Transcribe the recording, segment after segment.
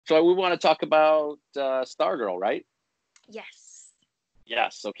So we want to talk about Stargirl, right? Yes.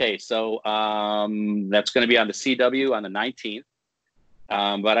 Yes. Okay. So that's going to be on the CW on the 19th.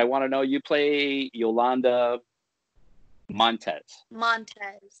 But I want to know, you play Yolanda Montez.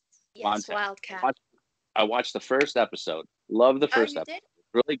 Yes, Montez. Wildcat. I watched the first episode. Love the first you episode. did?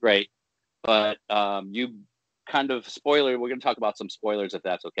 Really great. But you kind of spoiler. We're going to talk about some spoilers if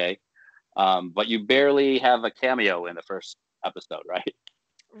that's okay. But you barely have a cameo in the first episode, right?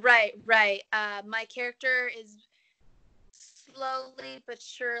 Right. My character is slowly but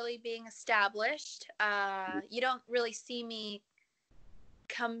surely being established. You don't really see me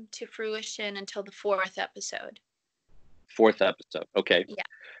come to fruition until the fourth episode. Fourth episode. Okay. Yeah.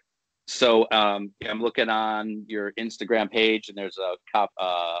 So I'm looking on your Instagram page, and there's a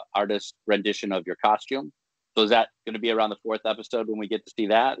artist rendition of your costume. So is that going to be around the fourth episode when we get to see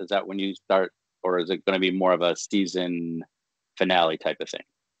that? Is that when you start, or is it going to be more of a season finale type of thing?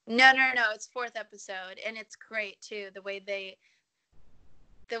 No. It's fourth episode, and it's great too. The way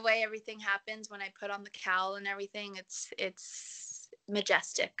everything happens when I put on the cowl and everything, it's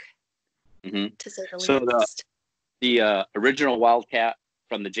majestic, to say the least. So the original Wildcat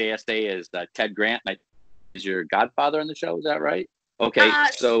from the JSA is Ted Grant. Is your godfather in the show? Is that right? Okay,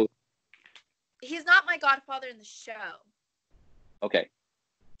 so he's not my godfather in the show. Okay.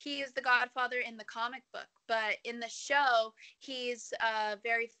 He is the godfather in the comic book, but in the show, he's a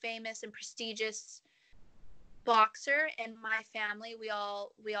very famous and prestigious boxer. And my family, we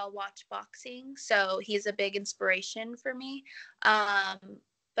all watch boxing, so he's a big inspiration for me.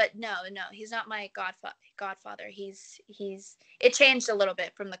 But no, he's not my godfather. It changed a little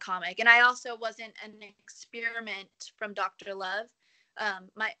bit from the comic, and I also wasn't an experiment from Dr. Love.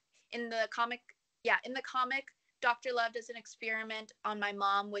 In the comic, Dr. Love does an experiment on my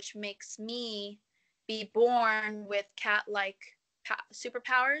mom, which makes me be born with cat-like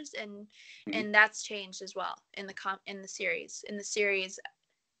superpowers, and that's changed as well in the series. In the series,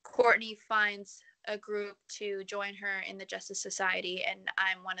 Courtney finds a group to join her in the Justice Society, and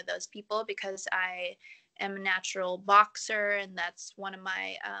I'm one of those people because I am a natural boxer, and that's one of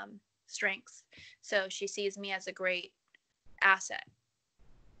my strengths. So she sees me as a great asset.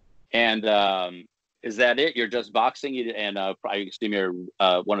 And is that it? You're just boxing, and I assume you're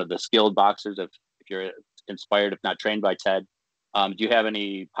one of the skilled boxers. If you're inspired, if not trained by Ted, do you have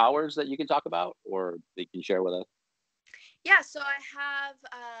any powers that you can talk about or that you can share with us? Yeah, so I have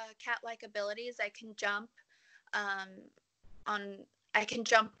cat-like abilities. I can jump. I can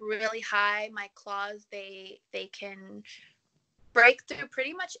jump really high. My claws, they can break through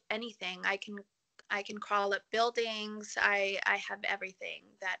pretty much anything. I can crawl up buildings. I have everything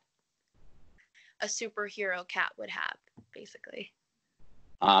that a superhero cat would have, basically.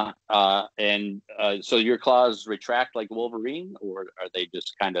 So your claws retract like Wolverine, or are they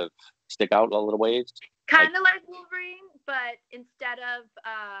just kind of stick out a little ways? Kind of like Wolverine, but instead of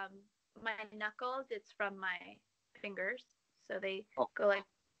my knuckles, it's from my fingers. So they go like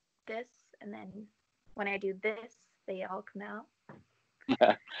this, and then when I do this, they all come out.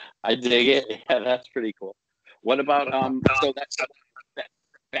 I dig it. Yeah, that's pretty cool. What about so that's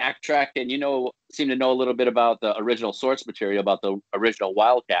backtrack, and seem to know a little bit about the original source material, about the original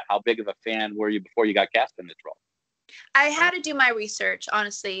Wildcat. How big of a fan were you before you got cast in this role? I had to do my research,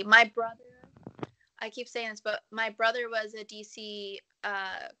 honestly. My brother, I keep saying this, but my brother was a DC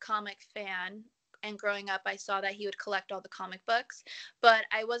comic fan, and growing up, I saw that he would collect all the comic books, but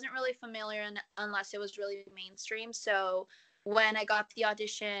I wasn't really familiar unless it was really mainstream. So when I got the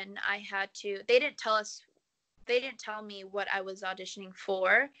audition, they didn't tell me what I was auditioning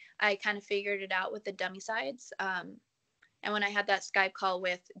for. I kind of figured it out with the dummy sides. And when I had that Skype call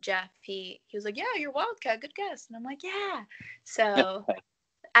with Jeff, he was like, "Yeah, you're Wildcat, good guess." And I'm like, "Yeah." So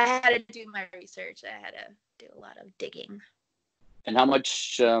I had to do my research. I had to do a lot of digging. And how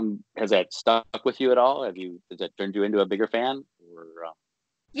much has that stuck with you at all? Has that turned you into a bigger fan? Or,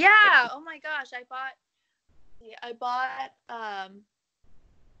 yeah. Oh my gosh, I bought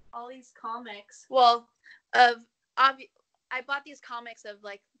all these comics. Well, I bought these comics of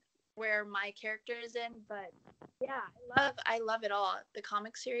like where my character is in, but yeah, I love it all. The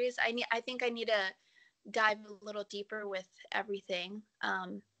comic series. I think I need to dive a little deeper with everything,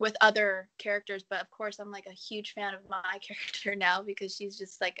 with other characters, but of course I'm like a huge fan of my character now because she's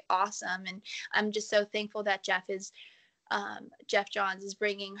just like awesome, and I'm just so thankful that Jeff Johns is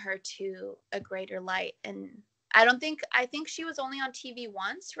bringing her to a greater light. And I think she was only on TV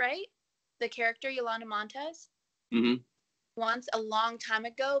once, right? The character Yolanda Montez. Mm-hmm. Once a long time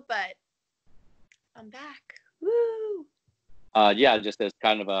ago, but I'm back. Woo! Yeah, just as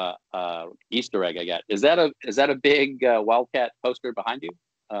kind of a Easter egg, I got. Is that a big Wildcat poster behind you?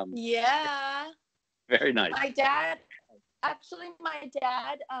 Yeah. Very nice. My dad, actually, my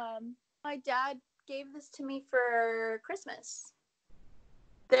dad gave this to me for Christmas.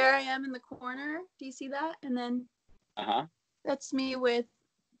 There I am in the corner. Do you see that? And then that's me with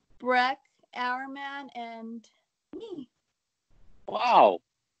Breck, our man, and me. Wow,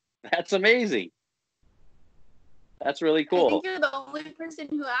 that's amazing. That's really I think cool. you're the only person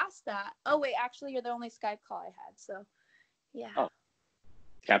who asked that. Oh, wait, actually, you're the only Skype call I had. So, yeah. Oh,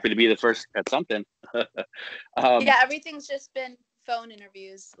 happy to be the first at something. Yeah, everything's just been phone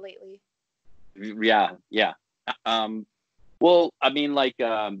interviews lately. Yeah. Well, I mean, like,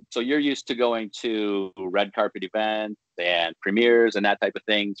 so you're used to going to red carpet events and premieres and that type of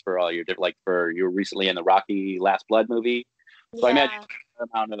things for all your different, like, you were recently in the Rocky Last Blood movie. So I imagine a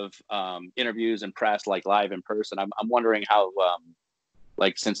amount of interviews and press, like live in person. I'm wondering how,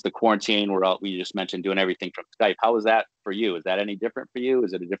 like, since the quarantine, we just mentioned doing everything from Skype. How is that for you? Is that any different for you?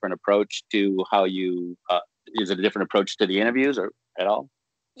 Is it a different approach to how you? Is it a different approach to the interviews or at all?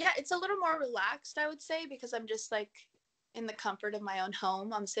 Yeah, it's a little more relaxed, I would say, because I'm just like in the comfort of my own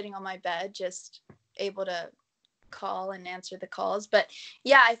home. I'm sitting on my bed, just able to call and answer the calls. But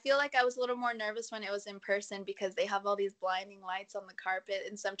yeah, I feel like I was a little more nervous when it was in person because they have all these blinding lights on the carpet,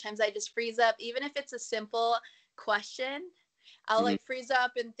 and sometimes I just freeze up. Even if it's a simple question, I'll like freeze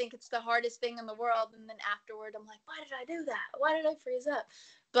up and think it's the hardest thing in the world, and then afterward I'm like, why did I do that? Why did I freeze up?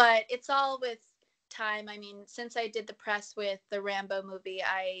 But it's all with time. I mean, since I did the press with the Rambo movie,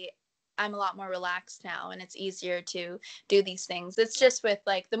 I'm a lot more relaxed now, and it's easier to do these things. It's just with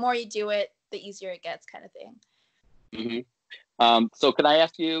like the more you do it, the easier it gets, kind of thing. So can I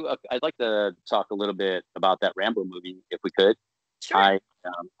ask you, I'd like to talk a little bit about that Rambo movie, if we could. Sure. I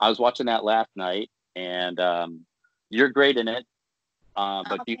was watching that last night, and you're great in it.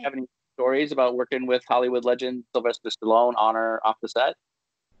 But do you have any stories about working with Hollywood legend Sylvester Stallone on or off the set?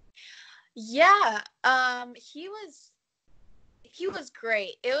 Yeah. He was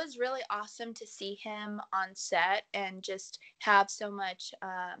great. It was really awesome to see him on set and just have so much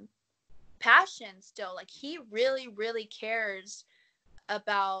passion still. Like, he really, really cares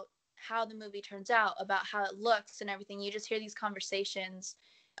about how the movie turns out, about how it looks and everything. You just hear these conversations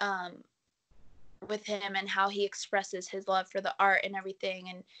with him and how he expresses his love for the art and everything.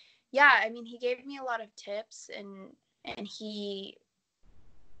 And yeah, I mean, he gave me a lot of tips, and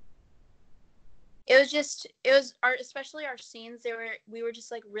it was especially our scenes, we were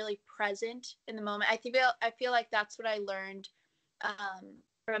just like really present in the moment. I feel like that's what I learned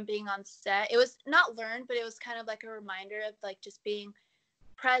from being on set. It was not learned, but it was kind of like a reminder of like just being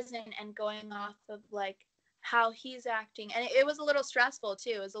present and going off of like how he's acting. And it was a little stressful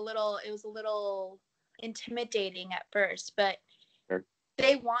too. It was a little intimidating at first, but Sure.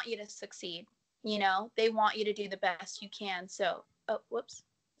 They want you to succeed, you know? They want you to do the best you can. So, oh, whoops.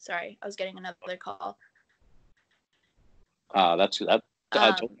 Sorry, I was getting another call. That's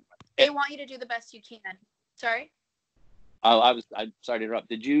They want you to do the best you can. Sorry? I'm sorry to interrupt.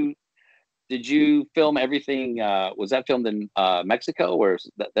 Did you film everything? Was that filmed in Mexico, or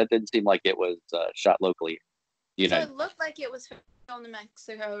that didn't seem like it was shot locally? So it looked like it was filmed in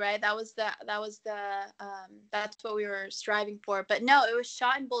Mexico, right? That's what we were striving for. But no, it was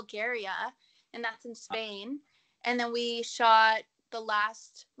shot in Bulgaria, and that's in Spain. And then we shot the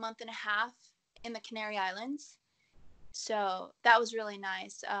last month and a half in the Canary Islands. So that was really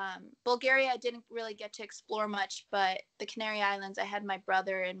nice. Bulgaria, I didn't really get to explore much, but the Canary Islands, I had my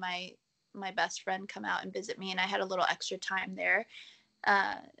brother and my best friend come out and visit me, and I had a little extra time there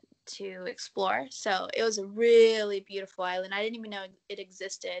to explore. So it was a really beautiful island. I didn't even know it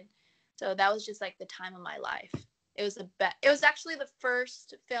existed. So that was just like the time of my life. It was actually the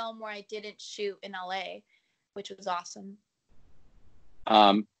first film where I didn't shoot in LA, which was awesome.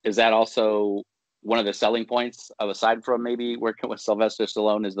 Is that also one of the selling points aside from maybe working with Sylvester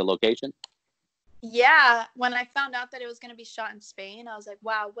Stallone is the location? Yeah, when I found out that it was going to be shot in Spain, I was like,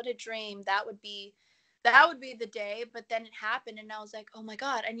 wow, what a dream. That would be the day. But then it happened, and I was like, oh my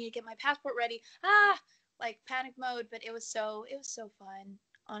God, I need to get my passport ready. Like panic mode. But it was so fun.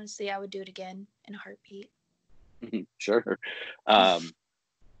 Honestly, I would do it again in a heartbeat. Sure.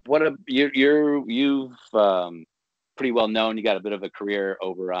 You've pretty well known. You got a bit of a career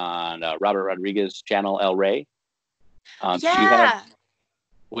over on Robert Rodriguez's channel, El Rey. Yeah.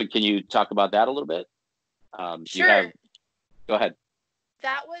 Can you talk about that a little bit? Sure. Go ahead.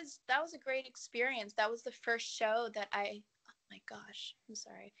 That was a great experience. That was the first show that oh my gosh, I'm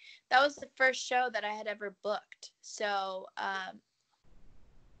sorry. That was the first show that I had ever booked. So,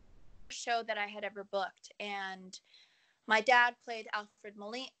 and my dad played Alfred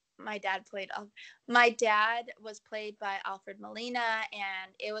my dad played. My dad was played by Alfred Molina,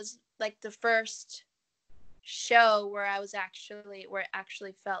 and it was like the first show where it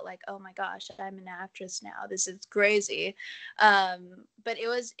actually felt like, oh my gosh, I'm an actress now. This is crazy. But it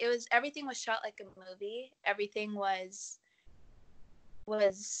was everything was shot like a movie. Everything was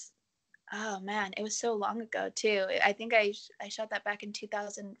oh man, it was so long ago too. I think I shot that back in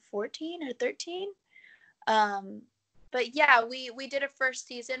 2014 or 13. But yeah, we did a first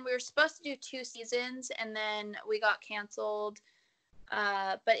season. We were supposed to do 2 seasons, and then we got canceled.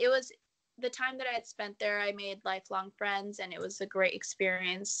 But it was the time that I had spent there, I made lifelong friends, and it was a great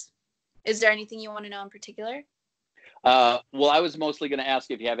experience. Is there anything you want to know in particular? Well, I was mostly going to ask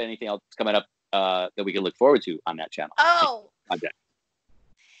if you have anything else coming up that we can look forward to on that channel.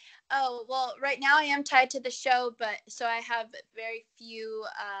 Oh, well, right now I am tied to the show, but so I have very few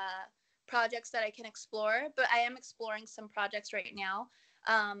projects that I can explore, but I am exploring some projects right now.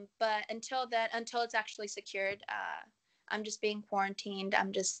 But until it's actually secured, I'm just being quarantined.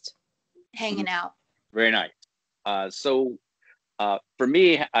 I'm just hanging out. Very nice. So for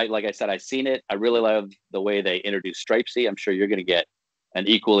me, like I said, I've seen it. I really love the way they introduced Stripesy. I'm sure you're going to get an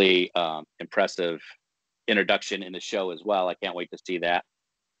equally impressive introduction in the show as well. I can't wait to see that.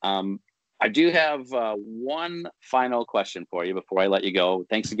 I do have one final question for you before I let you go.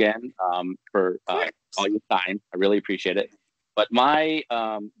 Thanks again for all your time. I really appreciate it. But my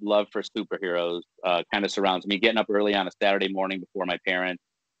love for superheroes kind of surrounds me, getting up early on a Saturday morning before my parents,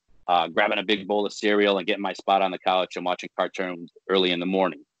 grabbing a big bowl of cereal and getting my spot on the couch and watching cartoons early in the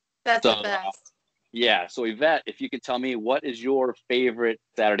morning. That's the best. Yeah. So Yvette, if you could tell me, what is your favorite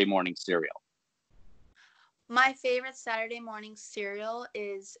Saturday morning cereal? My favorite Saturday morning cereal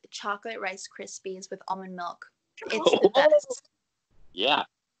is chocolate Rice Krispies with almond milk. It's the best. Yeah,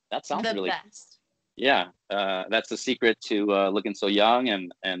 that sounds the really best. Yeah, that's the secret to looking so young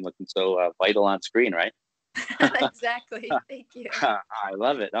and looking so vital on screen, right? Exactly. Thank you. I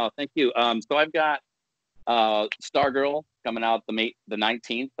love it. Oh, thank you. So I've got Stargirl coming out the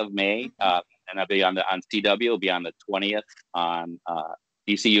 19th of May, and I'll be on CW. It'll be on the 20th on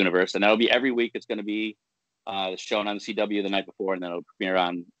DC Universe, and that'll be every week. It's going to be shown on CW the night before, and then it'll premiere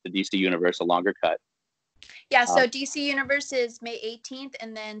on the DC Universe, a longer cut. Yeah, so DC Universe is May 18th,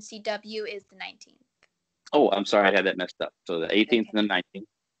 and then CW is the 19th. Oh, I'm sorry, I had that messed up. So the 18th and the 19th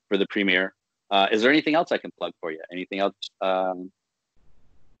for the premiere. Is there anything else I can plug for you? Anything else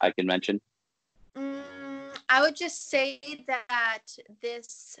I can mention? I would just say that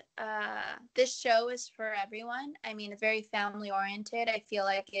this show is for everyone. I mean, it's very family oriented. I feel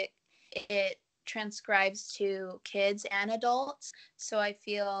like it transcribes to kids and adults. So I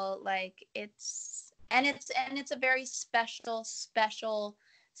feel like it's a very special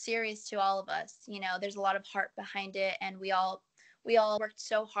series to all of us. You know, there's a lot of heart behind it, and we all worked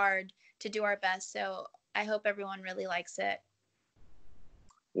so hard to do our best. So I hope everyone really likes it.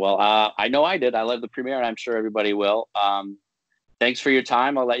 Well, I know I did. I love the premiere, and I'm sure everybody will. Thanks for your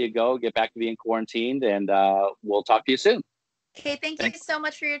time. I'll let you go, get back to being quarantined, and we'll talk to you soon. Okay, thank you so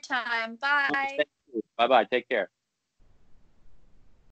much for your time. Bye. Bye-bye. Take care.